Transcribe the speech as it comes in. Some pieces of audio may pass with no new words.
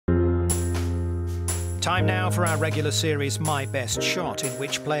Time now for our regular series My Best Shot, in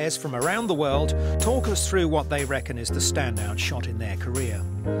which players from around the world talk us through what they reckon is the standout shot in their career.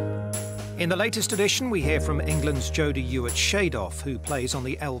 In the latest edition, we hear from England's Jodi Ewart Shadoff, who plays on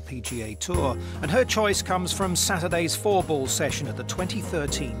the LPGA Tour, and her choice comes from Saturday's four-ball session at the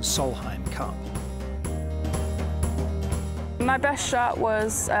 2013 Solheim Cup. My best shot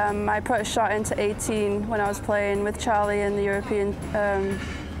was I put a shot into 18 when I was playing with Charlie in the European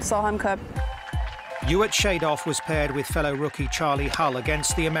Solheim Cup. Ewart Shadoff was paired with fellow rookie Charlie Hull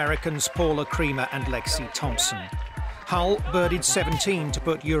against the Americans Paula Creamer and Lexi Thompson. Hull birdied 17 to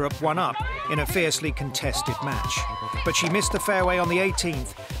put Europe one up in a fiercely contested match, but she missed the fairway on the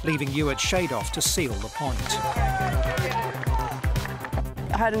 18th, leaving Ewart Shadoff to seal the point.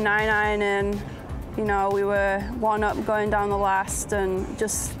 I had a 9-iron in. You know, we were 1-up going down the last, and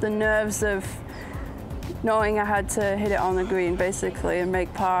just the nerves of knowing I had to hit it on the green, basically, and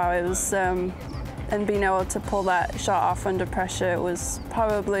make par. It was, and being able to pull that shot off under pressure, it was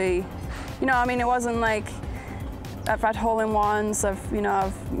probably, you know, I mean, it wasn't like I've had hole-in-ones,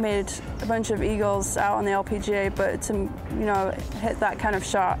 I've made a bunch of eagles out on the LPGA, but to, you know, hit that kind of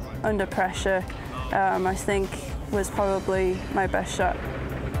shot under pressure, I think was probably my best shot.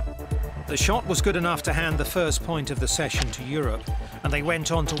 The shot was good enough to hand the first point of the session to Europe, and they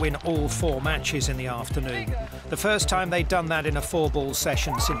went on to win all four matches in the afternoon. The first time they'd done that in a four-ball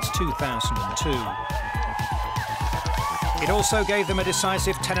session since 2002. It also gave them a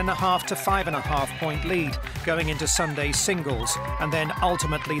decisive 10.5 to 5.5 point lead going into Sunday's singles, and then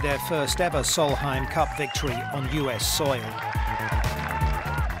ultimately their first ever Solheim Cup victory on US soil.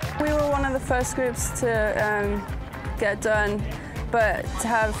 We were one of the first groups to get done, but to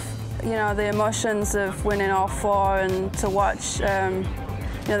have, you know, the emotions of winning all four, and to watch you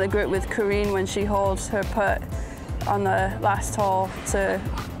know, the group with Corrine when she holds her putt on the last hole to,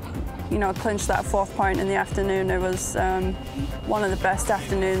 you know, clinch that fourth point in the afternoon. It was one of the best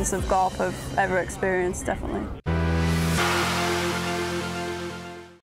afternoons of golf I've ever experienced, definitely.